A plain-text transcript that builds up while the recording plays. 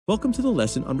Welcome to the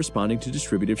lesson on responding to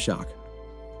distributive shock.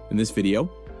 In this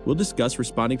video, we'll discuss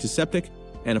responding to septic,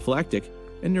 anaphylactic,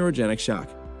 and neurogenic shock.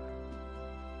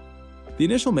 The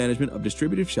initial management of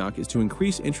distributive shock is to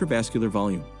increase intravascular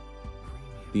volume.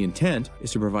 The intent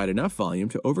is to provide enough volume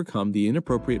to overcome the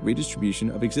inappropriate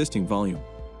redistribution of existing volume.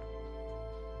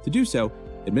 To do so,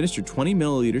 administer 20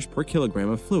 milliliters per kilogram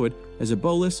of fluid as a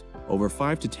bolus over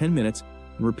 5 to 10 minutes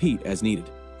and repeat as needed.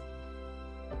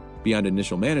 Beyond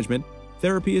initial management,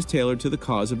 therapy is tailored to the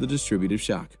cause of the distributive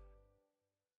shock.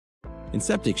 In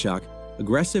septic shock,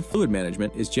 aggressive fluid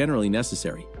management is generally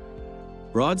necessary.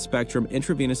 Broad-spectrum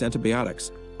intravenous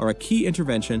antibiotics are a key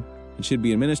intervention and should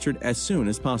be administered as soon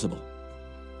as possible.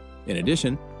 In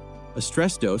addition, a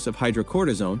stress dose of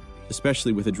hydrocortisone,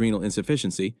 especially with adrenal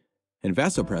insufficiency, and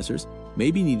vasopressors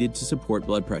may be needed to support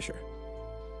blood pressure.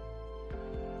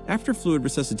 After fluid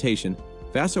resuscitation,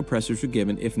 vasopressors are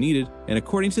given if needed and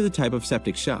according to the type of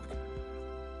septic shock.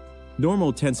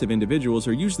 Normal tensive individuals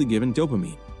are usually given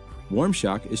dopamine. Warm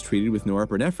shock is treated with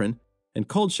norepinephrine, and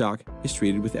cold shock is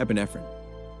treated with epinephrine.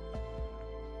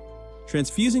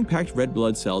 Transfusing packed red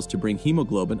blood cells to bring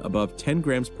hemoglobin above 10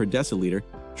 grams per deciliter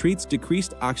treats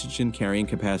decreased oxygen carrying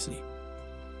capacity.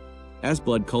 As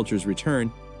blood cultures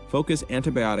return, focus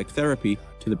antibiotic therapy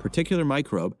to the particular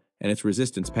microbe and its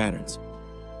resistance patterns.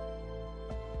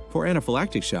 For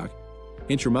anaphylactic shock,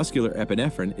 intramuscular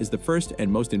epinephrine is the first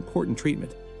and most important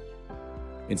treatment.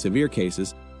 In severe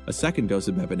cases, a second dose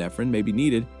of epinephrine may be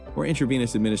needed or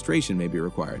intravenous administration may be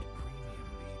required.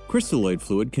 Crystalloid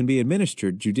fluid can be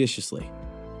administered judiciously.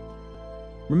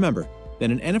 Remember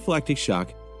that in anaphylactic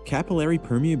shock, capillary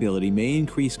permeability may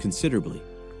increase considerably.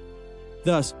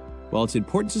 Thus, while it's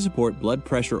important to support blood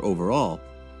pressure overall,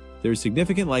 there is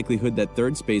significant likelihood that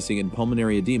third spacing and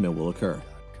pulmonary edema will occur.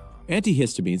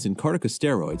 Antihistamines and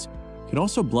corticosteroids can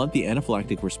also blunt the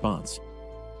anaphylactic response.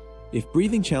 If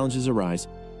breathing challenges arise,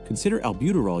 consider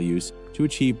albuterol use to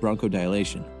achieve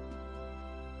bronchodilation.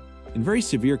 In very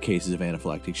severe cases of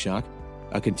anaphylactic shock,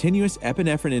 a continuous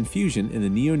epinephrine infusion in the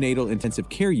neonatal intensive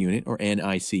care unit or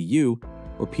NICU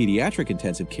or pediatric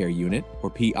intensive care unit or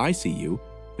PICU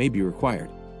may be required.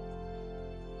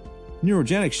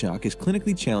 Neurogenic shock is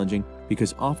clinically challenging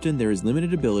because often there is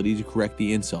limited ability to correct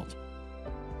the insult.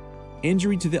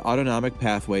 Injury to the autonomic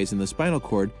pathways in the spinal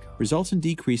cord results in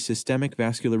decreased systemic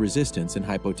vascular resistance and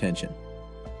hypotension.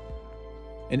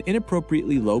 An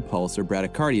inappropriately low pulse or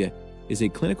bradycardia is a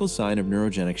clinical sign of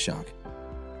neurogenic shock.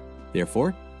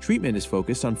 Therefore, treatment is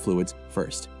focused on fluids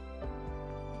first.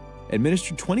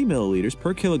 Administer 20 milliliters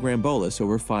per kilogram bolus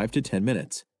over 5 to 10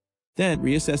 minutes. Then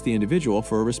reassess the individual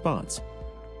for a response.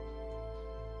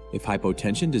 If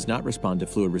hypotension does not respond to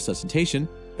fluid resuscitation,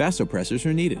 vasopressors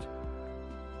are needed.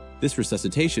 This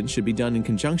resuscitation should be done in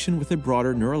conjunction with a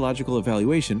broader neurological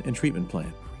evaluation and treatment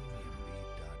plan.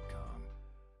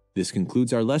 This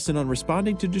concludes our lesson on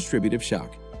responding to distributive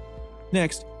shock.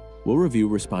 Next, we'll review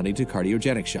responding to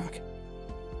cardiogenic shock.